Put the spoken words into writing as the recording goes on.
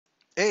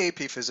Hey AP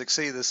Physics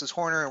C, this is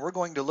Horner, and we're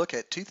going to look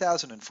at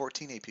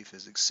 2014 AP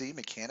Physics C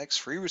Mechanics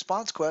Free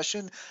Response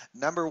Question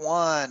number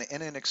 1.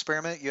 In an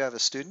experiment, you have a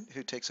student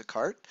who takes a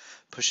cart,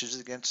 pushes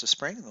it against a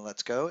spring, and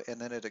lets go, and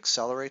then it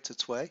accelerates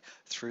its way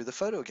through the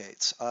photo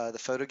gates. The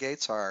photo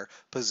gates are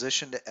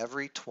positioned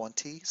every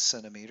 20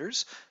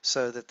 centimeters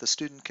so that the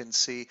student can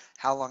see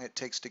how long it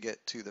takes to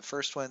get to the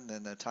first one,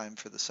 then the time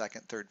for the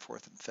second, third,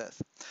 fourth, and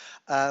fifth.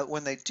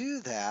 When they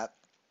do that,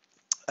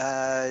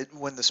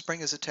 when the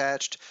spring is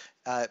attached,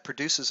 it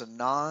produces a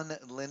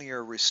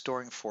non-linear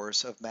restoring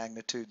force of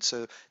magnitude.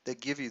 So they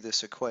give you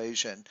this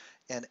equation,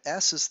 and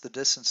S is the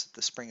distance that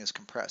the spring is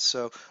compressed.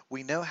 So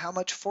we know how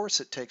much force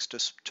it takes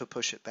to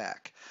push it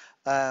back.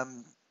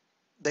 Um,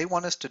 they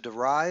want us to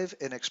derive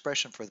an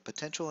expression for the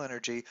potential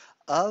energy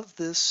of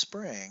this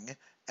spring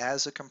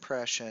as a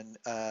compression,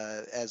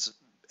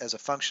 as a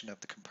function of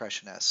the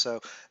compression S. So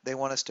they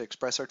want us to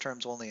express our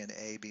terms only in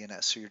A, B, and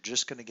S. So you're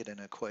just going to get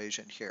an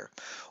equation here.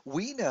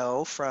 We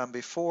know from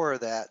before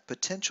that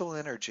potential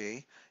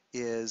energy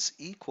is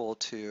equal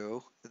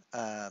to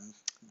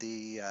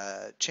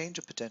the change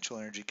of potential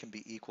energy can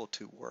be equal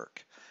to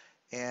work.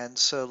 And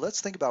so let's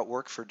think about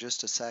work for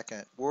just a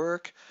second.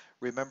 Work,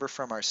 remember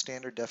from our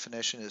standard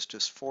definition, is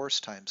just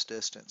force times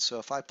distance. So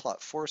if I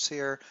plot force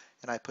here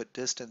and I put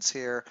distance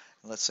here,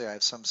 and let's say I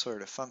have some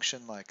sort of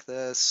function like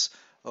this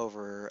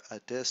over a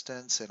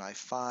distance, and I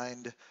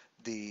find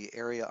the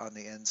area on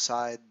the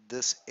inside,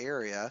 this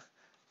area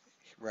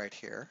right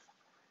here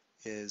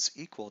is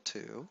equal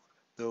to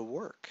the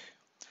work.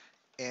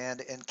 And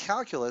in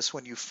calculus,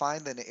 when you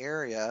find an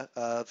area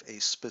of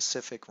a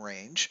specific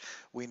range,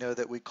 we know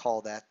that we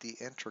call that the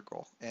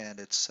integral, and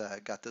it's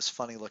got this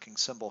funny looking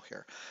symbol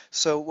here.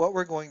 So what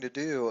we're going to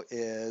do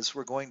is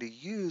we're going to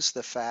use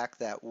the fact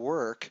that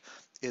work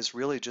is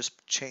really just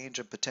change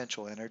in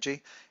potential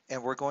energy,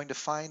 and we're going to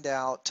find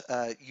out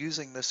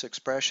using this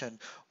expression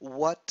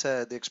what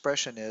the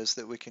expression is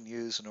that we can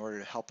use in order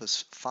to help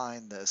us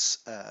find this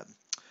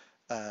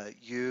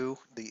U,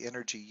 the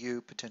energy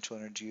U, potential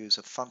energy U, is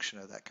a function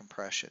of that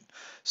compression.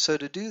 So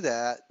to do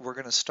that, we're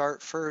going to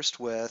start first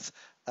with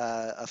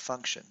a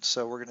function.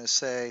 So we're going to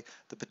say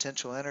the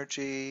potential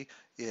energy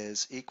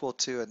is equal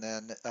to, and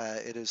then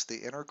it is the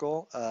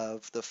integral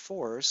of the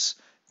force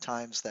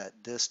times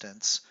that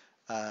distance,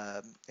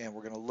 and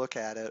we're going to look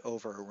at it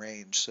over a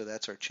range. So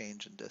that's our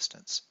change in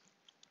distance.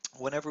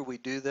 Whenever we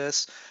do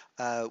this,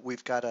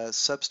 we've got to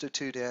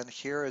substitute in,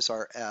 here is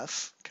our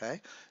F,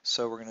 okay?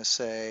 So we're going to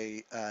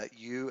say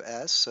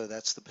US, so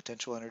that's the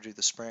potential energy of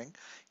the spring,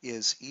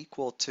 is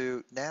equal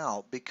to,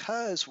 now,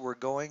 because we're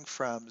going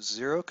from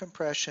zero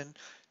compression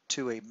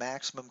to a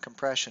maximum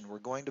compression, we're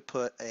going to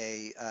put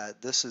a,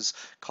 this is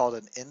called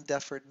an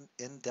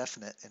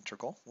indefinite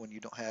integral when you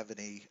don't have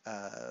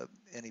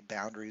any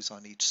boundaries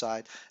on each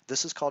side.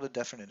 This is called a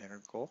definite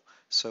integral.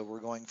 So we're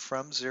going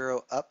from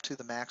zero up to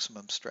the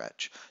maximum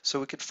stretch.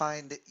 So we could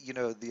find, you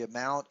know, the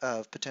amount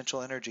of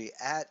potential energy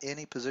at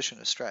any position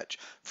of stretch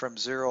from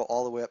zero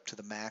all the way up to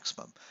the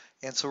maximum.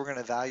 And so we're going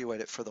to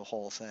evaluate it for the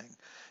whole thing.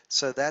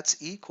 So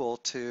that's equal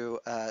to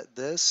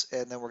this,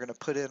 and then we're going to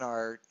put in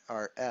our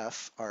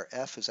F. Our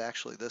F is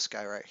actually this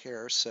guy right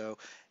here. So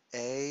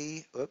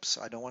A, oops,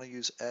 I don't want to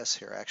use S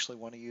here. I actually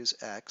want to use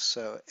X.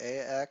 So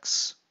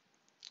AX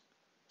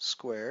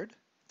squared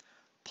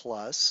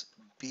plus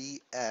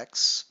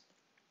BX,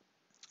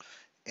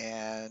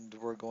 and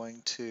we're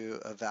going to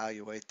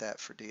evaluate that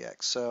for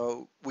dx.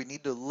 So we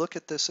need to look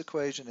at this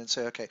equation and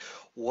say, okay,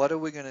 what are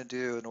we going to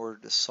do in order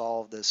to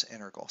solve this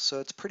integral? So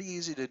it's pretty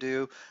easy to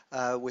do.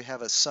 We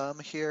have a sum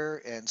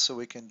here, and so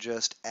we can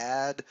just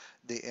add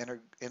the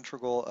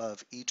integral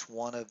of each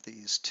one of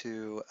these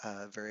two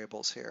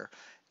variables here.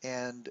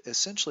 And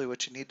essentially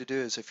what you need to do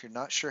is, if you're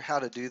not sure how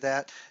to do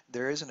that,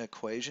 there is an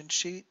equation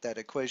sheet. That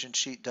equation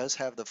sheet does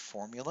have the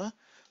formula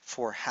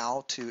for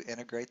how to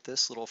integrate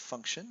this little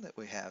function that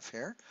we have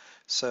here.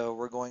 So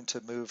we're going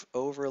to move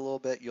over a little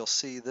bit. You'll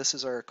see this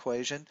is our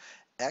equation,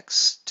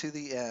 x to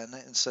the n,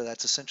 and so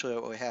that's essentially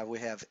what we have. We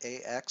have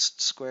ax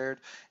squared,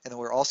 and then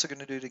we're also going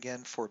to do it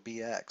again for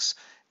bx.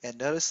 And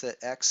notice that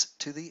x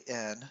to the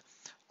n,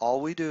 all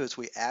we do is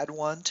we add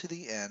 1 to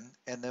the n,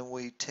 and then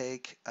we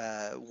take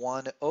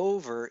 1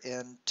 over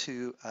n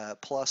to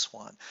plus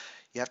 1.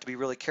 You have to be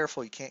really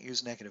careful. You can't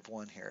use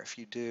 -1 here. If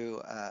you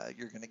do,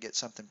 you're going to get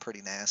something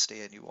pretty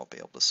nasty and you won't be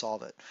able to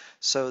solve it.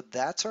 So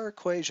that's our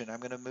equation.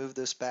 I'm going to move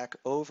this back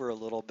over a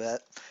little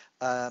bit.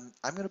 I'm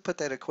going to put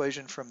that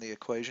equation from the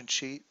equation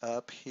sheet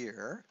up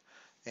here.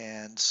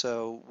 And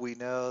so we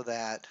know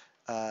that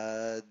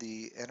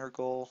the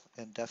integral,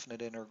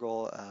 indefinite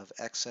integral of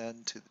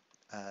xn to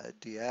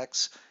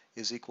dx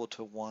is equal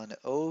to 1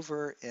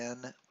 over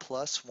n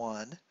plus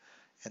 1.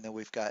 And then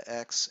we've got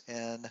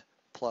xn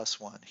plus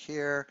 1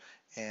 here,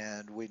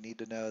 and we need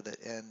to know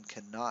that n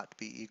cannot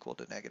be equal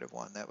to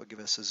 -1. That would give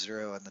us a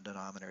 0 in the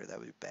denominator. That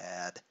would be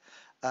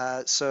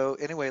bad. So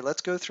anyway,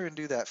 let's go through and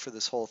do that for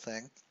this whole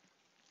thing.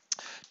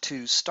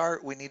 To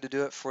start, we need to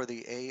do it for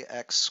the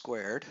ax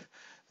squared.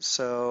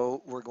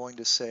 So we're going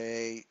to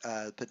say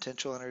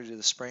potential energy of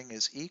the spring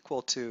is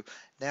equal to,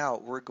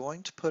 now we're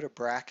going to put a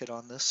bracket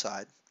on this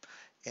side,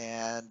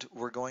 and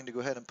we're going to go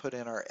ahead and put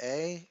in our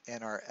A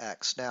and our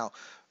X. Now,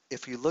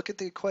 if you look at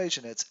the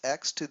equation, it's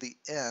X to the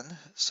N,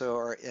 so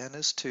our N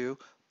is 2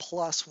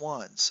 plus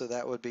 1, so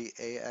that would be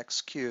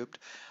AX cubed.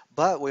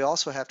 But we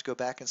also have to go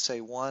back and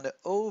say 1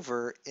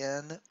 over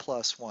N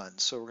plus 1.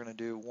 So we're going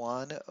to do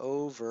 1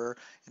 over,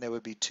 and it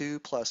would be 2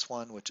 plus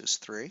 1, which is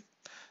 3.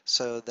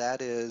 So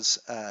that is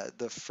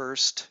the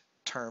first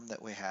term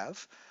that we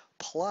have.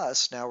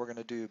 Plus, now we're going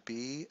to do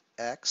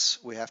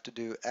bx. We have to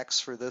do x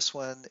for this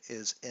one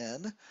is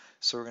n.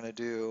 So we're going to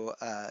do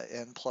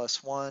n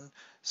plus 1.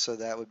 So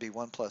that would be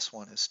 1 plus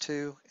 1 is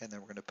 2. And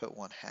then we're going to put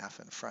 1/2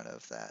 in front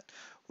of that.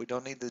 We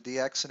don't need the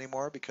dx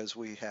anymore because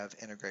we have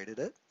integrated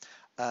it.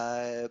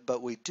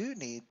 But we do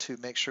need to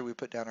make sure we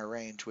put down our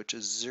range, which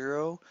is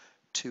 0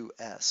 to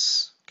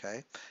s.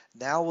 Okay.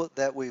 Now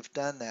that we've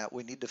done that,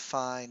 we need to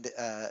find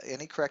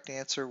any correct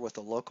answer with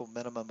a local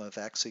minimum of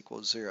x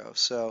equals 0.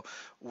 So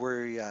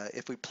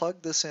if we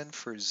plug this in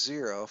for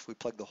 0, if we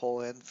plug the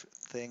whole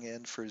thing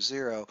in for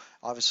 0,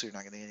 obviously you're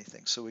not going to get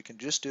anything. So we can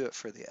just do it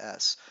for the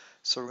s.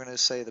 So we're going to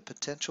say the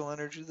potential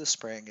energy of the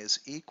spring is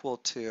equal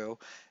to,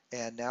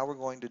 and now we're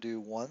going to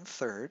do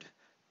 1/3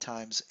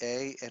 times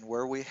a, and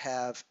where we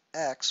have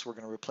x, we're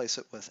going to replace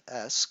it with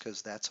s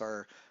because that's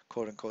our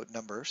quote-unquote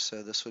number.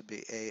 So this would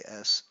be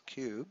as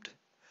cubed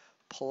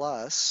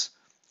plus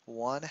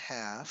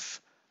 1/2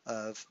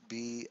 of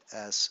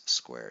bs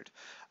squared.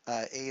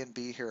 A and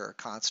b here are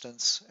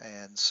constants,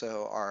 and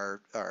so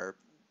are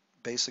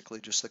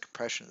basically just the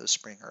compression of the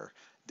spring are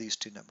these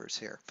two numbers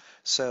here.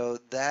 So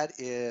that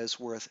is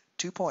worth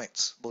 2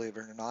 points, believe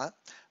it or not.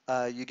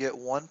 You get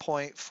 1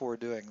 point for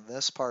doing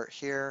this part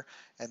here,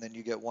 and then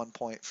you get 1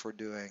 point for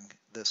doing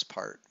this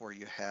part where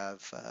you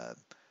have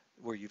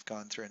where you've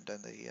gone through and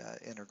done the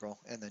integral,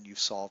 and then you've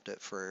solved it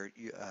for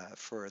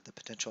the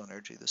potential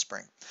energy of the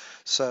spring.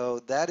 So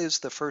that is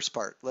the first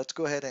part. Let's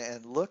go ahead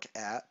and look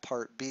at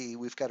part B.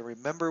 We've got to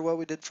remember what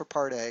we did for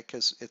part A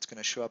because it's going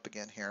to show up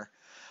again here.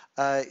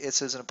 It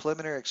says in a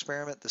preliminary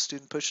experiment, the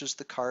student pushes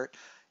the cart.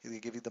 They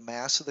give you the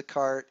mass of the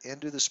cart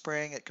into the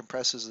spring. It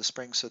compresses the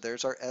spring, so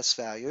there's our S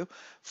value.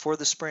 For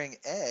the spring,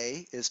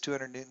 A is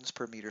 200 newtons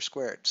per meter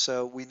squared.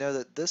 So we know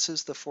that this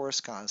is the force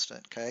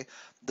constant, okay?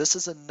 This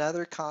is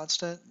another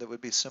constant that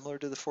would be similar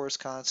to the force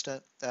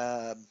constant.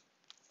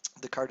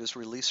 The cart is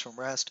released from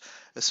rest.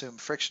 Assume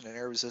friction and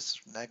air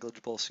resistance are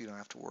negligible, so you don't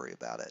have to worry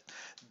about it.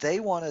 They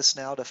want us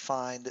now to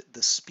find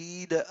the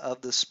speed of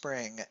the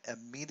spring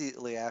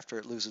immediately after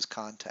it loses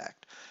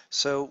contact.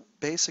 So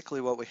basically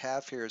what we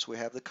have here is we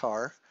have the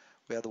car,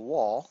 we have the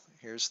wall,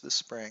 here's the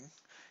spring,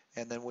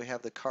 and then we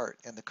have the cart,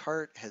 and the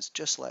cart has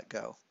just let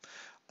go.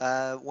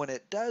 When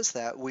it does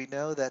that, we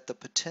know that the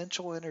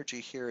potential energy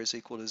here is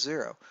equal to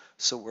 0.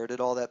 So where did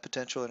all that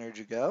potential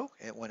energy go?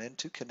 It went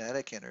into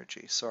kinetic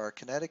energy. So our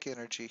kinetic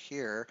energy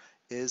here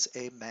is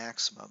a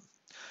maximum.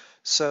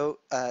 So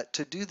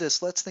to do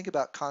this, let's think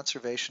about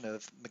conservation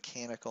of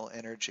mechanical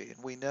energy.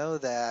 And we know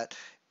that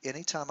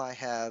anytime I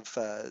have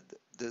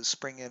the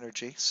spring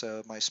energy,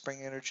 so my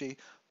spring energy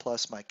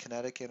plus my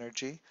kinetic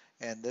energy,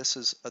 and this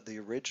is the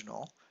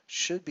original,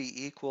 should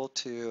be equal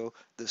to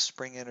the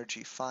spring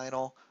energy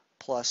final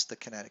plus the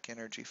kinetic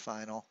energy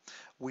final.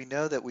 We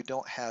know that we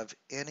don't have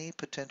any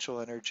potential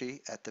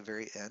energy at the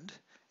very end,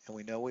 and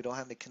we know we don't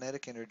have any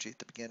kinetic energy at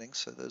the beginning,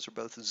 so those are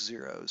both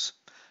zeros.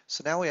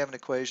 So now we have an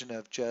equation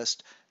of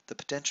just the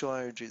potential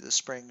energy of the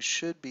spring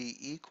should be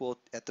equal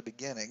at the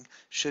beginning,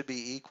 should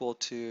be equal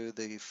to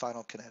the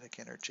final kinetic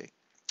energy.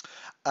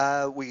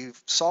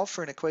 We've solved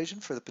for an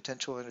equation for the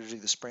potential energy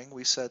of the spring.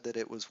 We said that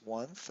it was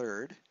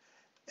 1/3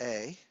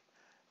 A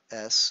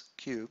s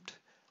cubed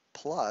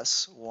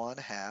plus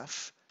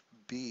 1/2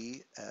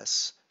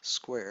 bs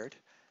squared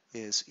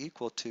is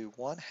equal to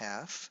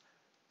 1/2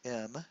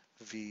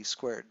 mv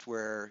squared,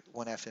 where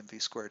 1/2 mv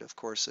squared, of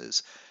course,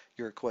 is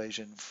your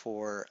equation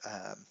for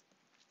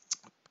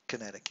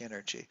kinetic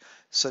energy.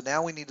 So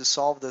now we need to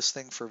solve this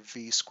thing for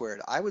v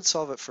squared. I would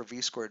solve it for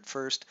v squared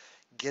first,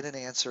 get an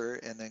answer,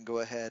 and then go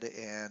ahead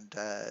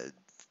and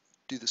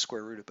do the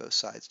square root of both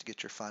sides to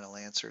get your final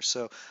answer.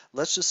 So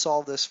let's just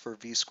solve this for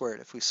v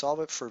squared. If we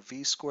solve it for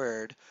v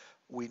squared,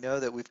 we know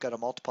that we've got to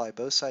multiply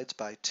both sides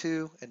by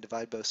 2 and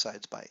divide both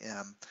sides by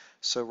m.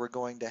 So we're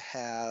going to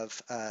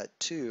have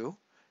 2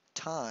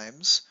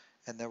 times,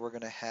 and then we're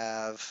going to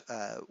have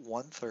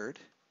 1/3,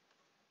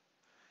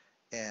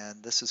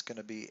 and this is going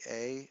to be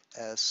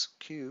as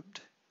cubed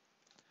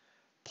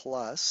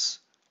plus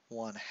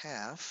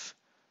 1/2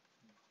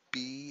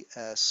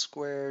 bs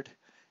squared,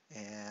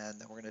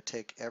 and then we're going to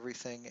take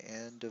everything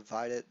and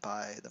divide it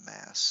by the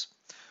mass.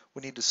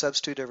 We need to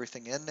substitute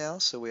everything in now,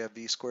 so we have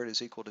v squared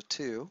is equal to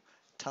 2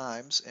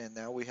 times, and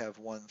now we have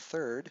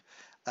 1/3.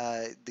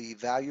 The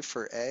value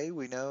for A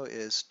we know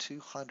is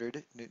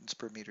 200 newtons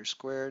per meter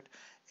squared,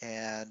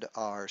 and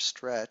our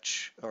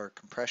stretch, or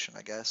compression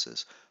I guess,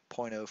 is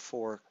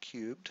 0.04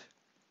 cubed.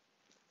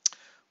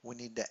 We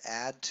need to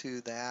add to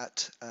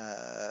that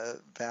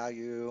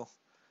value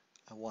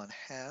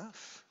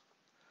 1/2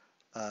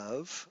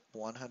 of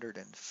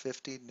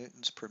 150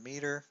 newtons per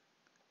meter,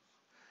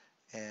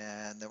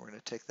 and then we're going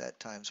to take that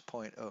times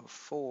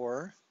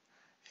 0.04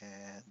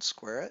 and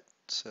square it.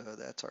 So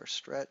that's our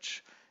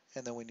stretch,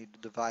 and then we need to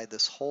divide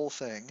this whole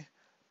thing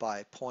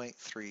by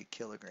 0.3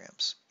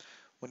 kilograms.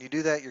 When you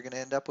do that, you're going to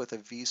end up with a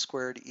v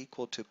squared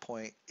equal to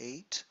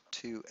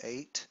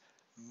 0.828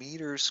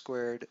 meters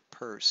squared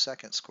per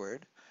second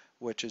squared,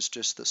 which is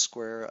just the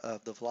square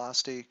of the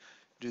velocity.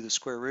 Do the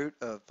square root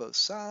of both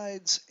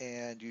sides,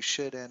 and you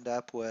should end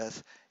up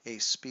with a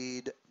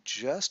speed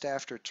just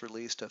after it's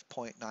released of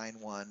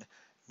 0.91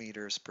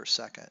 meters per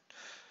second.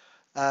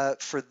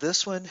 For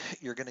this one,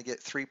 you're going to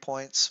get 3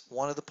 points.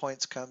 One of the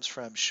points comes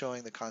from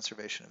showing the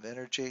conservation of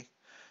energy.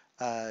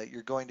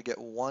 You're going to get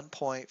 1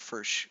 point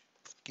for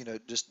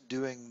just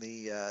doing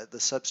the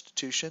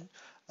substitution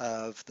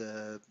of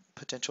the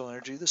potential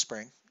energy of the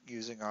spring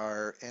using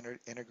our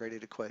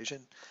integrated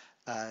equation,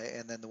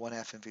 and then the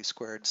 1/2 mv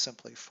squared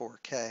simply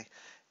 4k.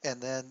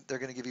 And then they're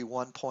going to give you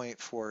 1 point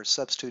for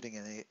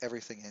substituting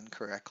everything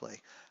incorrectly.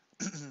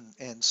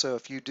 And so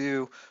if you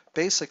do,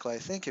 basically, I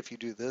think if you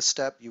do this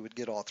step, you would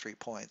get all 3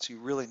 points. You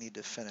really need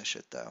to finish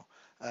it, though.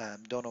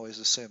 Don't always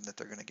assume that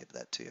they're going to give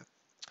that to you.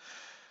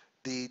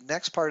 The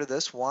next part of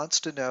this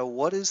wants to know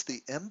what is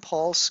the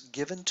impulse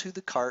given to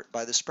the cart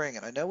by the spring.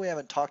 And I know we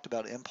haven't talked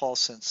about impulse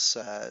since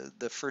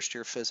the first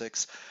year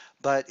physics,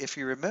 but if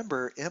you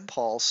remember,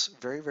 impulse,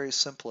 very, very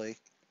simply,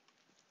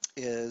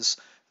 is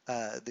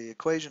the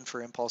equation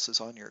for impulse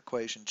is on your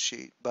equation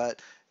sheet, but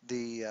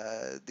the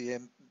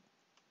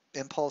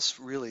impulse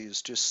really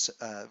is just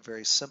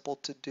very simple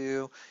to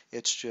do.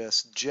 It's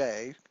just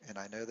J, and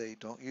I know they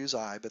don't use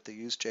I, but they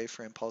use J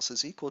for impulse,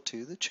 is equal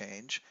to the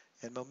change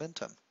in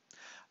momentum.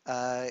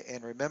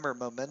 And remember,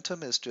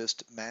 momentum is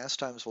just mass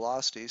times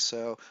velocity,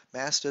 so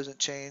mass doesn't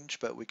change,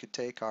 but we could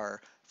take our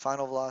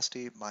final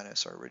velocity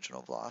minus our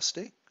original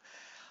velocity.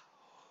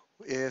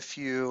 If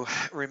you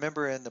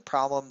remember in the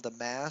problem, the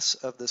mass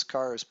of this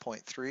car is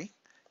 0.3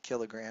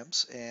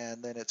 kilograms,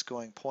 and then it's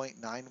going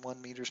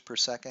 0.91 meters per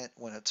second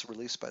when it's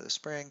released by the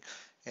spring,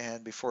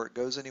 and before it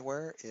goes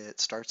anywhere, it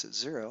starts at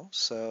 0.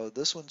 So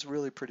this one's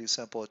really pretty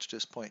simple. It's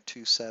just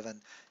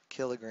 0.27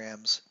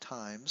 kilograms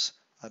times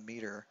a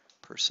meter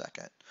per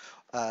second.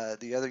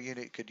 The other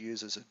unit you could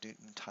use is a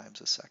Newton times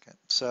a second.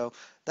 So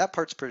that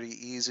part's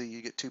pretty easy.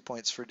 You get 2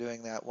 points for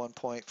doing that, 1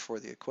 point for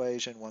the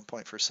equation, 1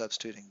 point for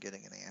substituting and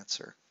getting an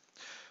answer.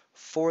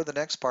 For the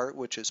next part,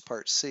 which is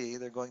part C,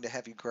 they're going to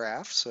have you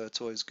graph, so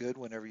it's always good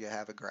whenever you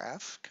have a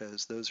graph,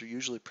 because those are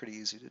usually pretty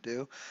easy to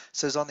do. It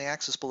says on the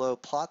axis below,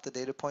 plot the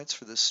data points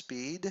for the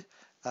speed.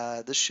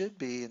 This should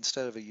be,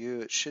 instead of a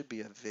U, it should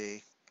be a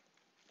V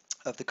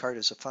of the cart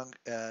as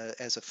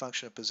a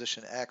function of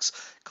position X.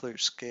 Clear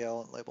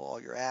scale and label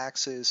all your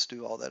axes,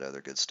 do all that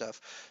other good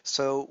stuff.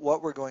 So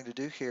what we're going to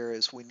do here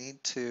is we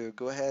need to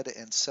go ahead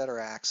and set our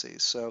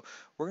axes. So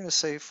we're going to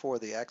say for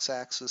the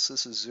x-axis,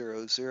 this is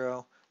 0,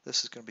 0.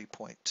 This is going to be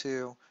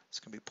 0.2. It's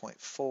going to be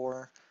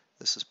 0.4.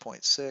 This is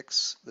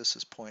 0.6. This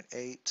is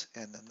 0.8.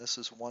 And then this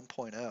is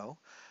 1.0.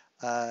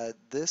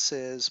 This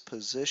is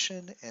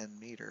position in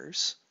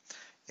meters.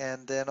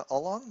 And then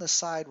along the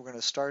side, we're going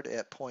to start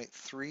at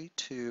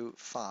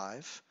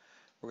 0.325.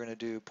 We're going to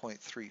do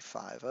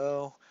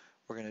 0.350.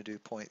 We're going to do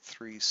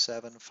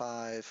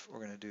 0.375. We're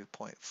going to do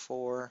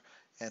 0.4.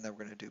 And then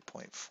we're going to do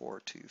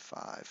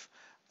 0.425.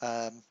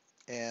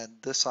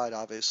 And this side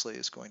obviously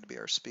is going to be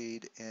our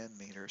speed in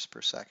meters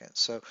per second.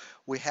 So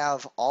we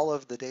have all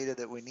of the data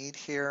that we need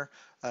here.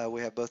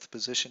 We have both the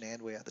position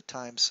and we have the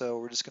time. So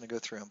we're just going to go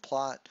through and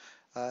plot.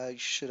 You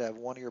should have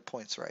one of your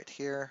points right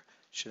here.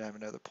 Should have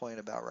another point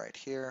about right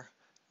here,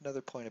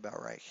 another point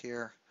about right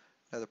here,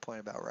 another point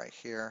about right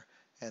here,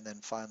 and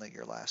then finally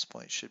your last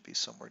point should be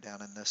somewhere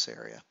down in this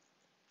area.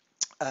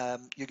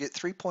 You get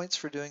 3 points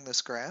for doing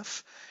this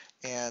graph,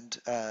 and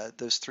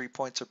those 3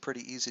 points are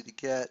pretty easy to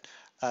get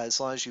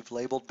as long as you've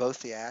labeled both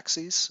the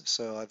axes.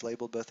 So I've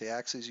labeled both the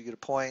axes, you get a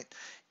point.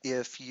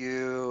 If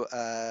you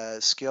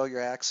scale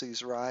your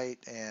axes right,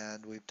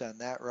 and we've done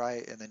that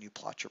right, and then you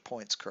plot your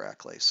points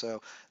correctly.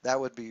 So that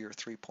would be your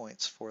 3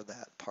 points for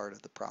that part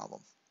of the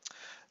problem.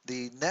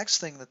 The next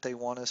thing that they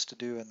want us to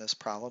do in this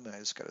problem, and I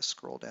just got to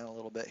scroll down a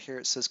little bit here,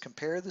 it says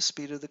compare the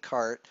speed of the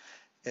cart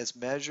as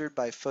measured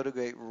by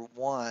photogate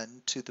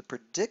 1 to the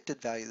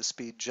predicted value of the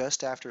speed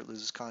just after it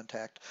loses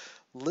contact.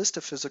 List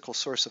a physical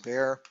source of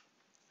error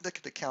that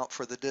could account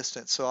for the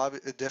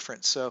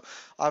difference. So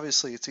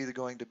obviously it's either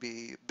going to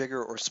be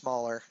bigger or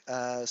smaller.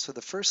 So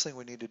the first thing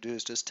we need to do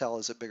is just tell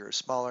is it bigger or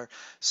smaller.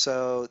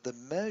 So the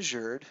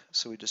measured,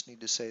 so we just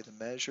need to say the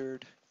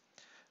measured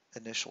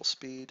initial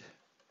speed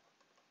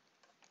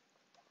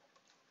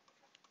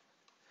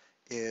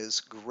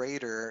is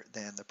greater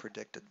than the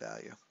predicted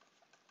value.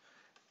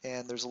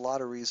 And there's a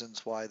lot of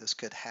reasons why this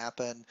could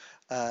happen.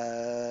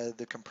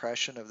 The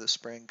compression of the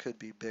spring could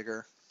be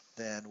bigger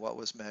than what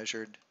was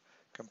measured.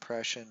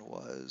 Compression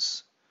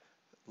was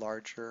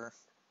larger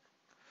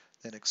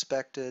than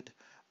expected.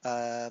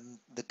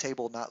 The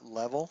table not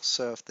level,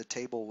 so if the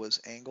table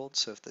was angled,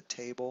 so if the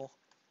table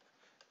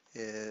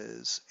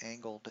is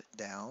angled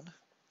down.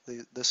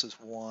 This is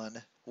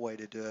one way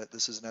to do it.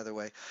 This is another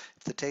way.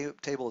 If the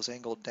table is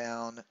angled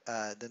down,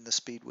 then the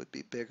speed would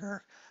be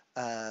bigger.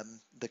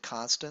 The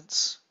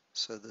constants,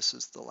 so this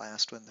is the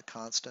last one, the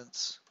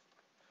constants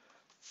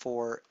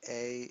for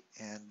A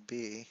and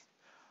B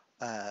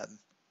um,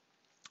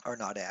 are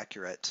not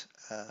accurate.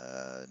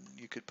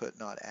 You could put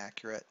not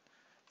accurate.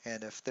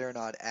 And if they're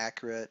not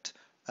accurate,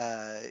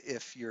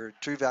 if your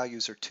true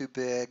values are too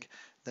big,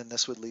 then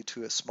this would lead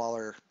to a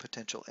smaller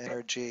potential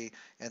energy,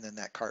 and then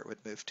that cart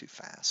would move too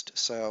fast.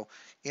 So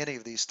any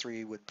of these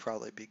three would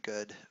probably be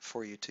good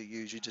for you to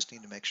use. You just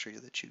need to make sure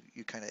that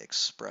you kind of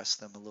express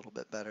them a little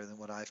bit better than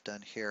what I've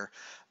done here.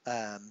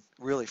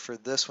 Really for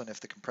this one, if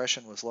the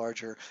compression was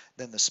larger,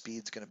 then the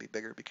speed's going to be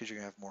bigger because you're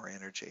going to have more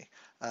energy.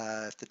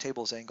 If the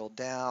table's angled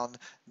down,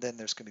 then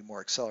there's going to be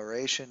more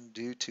acceleration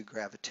due to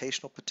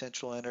gravitational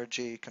potential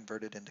energy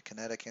converted into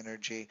kinetic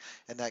energy,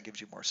 and that gives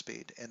you more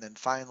speed. And then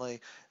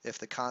finally, if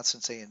the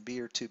constants A and B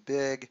are too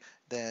big,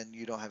 then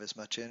you don't have as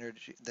much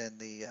energy, then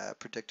the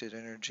predicted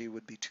energy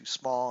would be too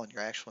small and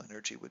your actual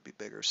energy would be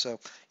bigger. So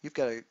you've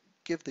got to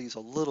give these a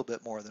little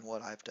bit more than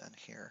what I've done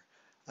here.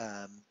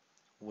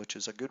 Which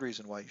is a good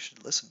reason why you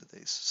should listen to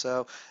these.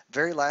 So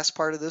very last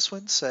part of this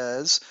one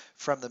says,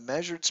 from the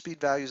measured speed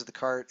values of the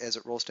cart as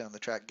it rolls down the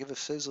track, give a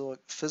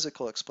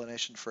physical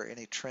explanation for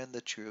any trend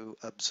that you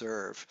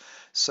observe.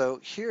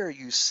 So here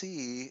you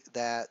see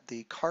that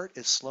the cart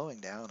is slowing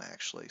down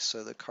actually.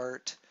 So the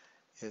cart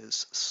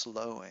is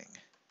slowing.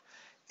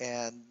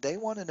 And they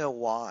want to know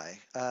why.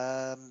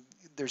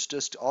 There's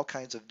just all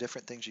kinds of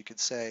different things you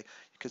could say.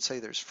 You could say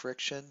there's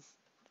friction.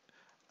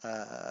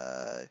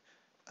 Uh,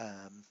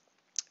 um,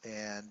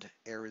 and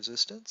air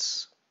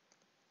resistance,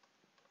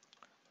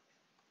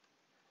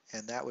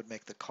 and that would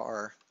make the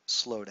car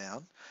slow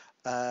down.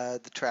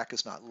 The track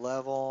is not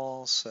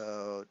level,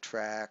 so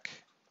track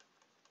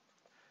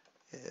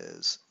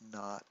is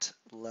not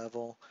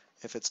level.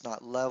 If it's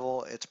not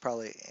level, it's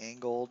probably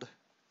angled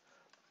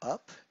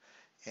up.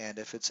 And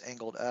if it's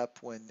angled up,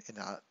 when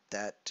not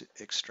that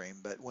extreme,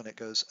 but when it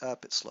goes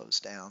up, it slows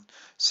down.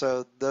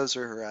 So those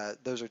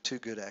are two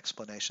good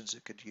explanations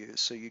you could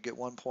use. So you get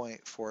 1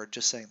 point for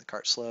just saying the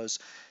cart slows,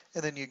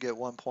 and then you get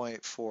 1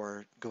 point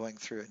for going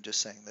through and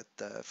just saying that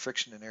the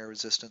friction and air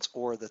resistance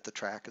or that the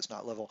track is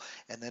not level,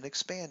 and then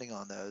expanding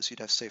on those. You'd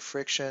have to say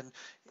friction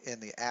in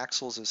the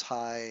axles is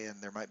high and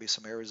there might be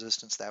some air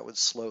resistance. That would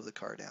slow the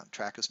car down.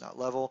 Track is not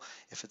level.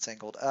 If it's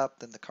angled up,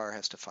 then the car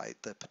has to fight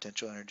the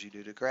potential energy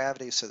due to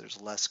gravity, so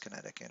there's less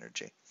kinetic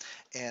energy.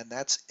 And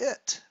that's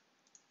it.